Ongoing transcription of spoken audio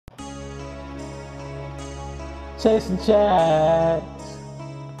Chasing chats.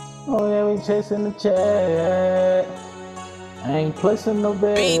 Oh yeah, we chasing the chat. I ain't placing no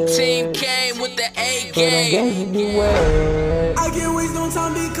bet. B-Team came with the A So them games you do wet. I can't waste no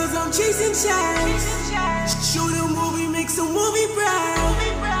time because I'm chasing chats. Shoot a movie, make some movie brand.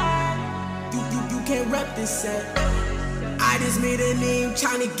 You can't rep this set. I just made a name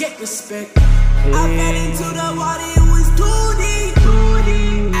trying to get respect. I fell into the water, it was 2D.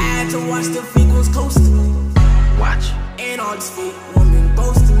 I had to watch the feet was close to me. Watch. And all these fake women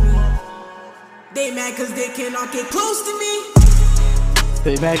boasting me. They mad cause they cannot get close to me.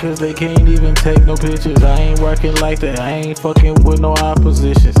 They mad cause they can't even take no pictures. I ain't working like that, I ain't fucking with no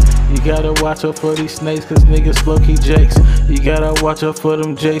oppositions. You gotta watch out for these snakes cause niggas low-key jakes. You gotta watch out for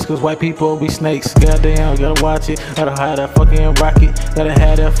them jakes cause white people be snakes. Goddamn, gotta watch it. Gotta have that fucking rocket. Gotta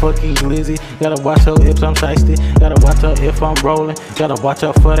have that fucking glizzy. Gotta watch out if I'm shiesty. Gotta watch out if I'm rolling. Gotta watch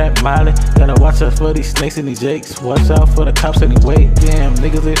out for that molly. Gotta watch out for these snakes and these jakes. Watch out for the cops anyway. Damn,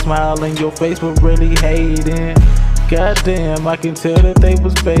 niggas they smile in your face but really hating. Goddamn, I can tell that they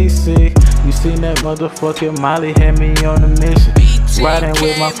was basic. You seen that motherfucking Molly had me on a mission. Riding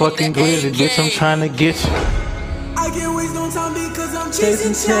with my fucking glizzy, bitch, I'm trying to get you. I can't waste no time because I'm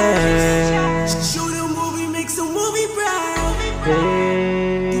chasing chats. Shoot a movie, make some movie brand.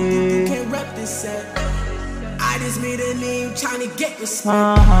 You can't rep this set. I just made a name trying to get respect.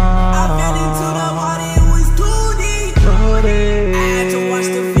 I fell into the water, it was 2D. I had to watch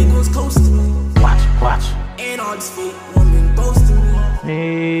the feet was close to me. Watch. And all these fake women boasting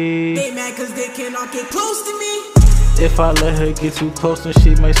me. They mad cause they cannot get close to me. If I let her get too close, then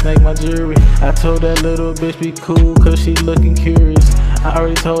she might snake my jewelry. I told that little bitch be cool cause she looking curious. I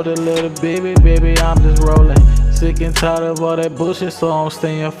already told that little baby, I'm just rolling. Sick and tired of all that bullshit, so I'm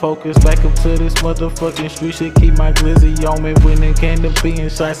staying focused. Back up to this motherfucking street shit, keep my glizzy on me. When it came to being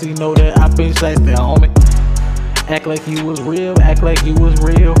shiesty, know that I been shiesty on me. Act like you was real, act like you was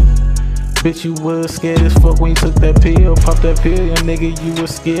real. Bitch, you was scared as fuck when you took that pill. Pop that pill, young nigga, you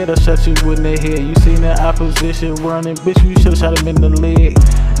was scared. I shot you in the head. You seen the opposition running, bitch, you should've shot him in the leg.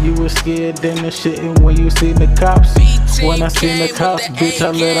 You was scared then the shit, and when you seen the cops. When I seen the cops, bitch,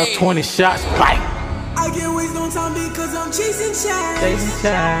 I let out 20 shots. Bite! I can't waste no time because I'm chasing chats.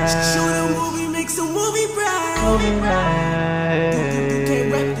 Shoot a movie, make some movie brand. You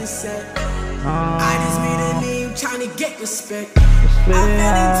can't rep this set. I just made a name trying to get respect. I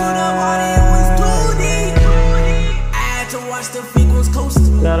fell into the water, it was 2D. I had to watch the feet was close to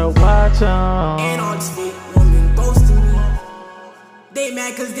me. Gotta watch out. And all these fake women boasting me. They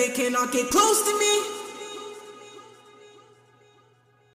mad cause they cannot get close to me.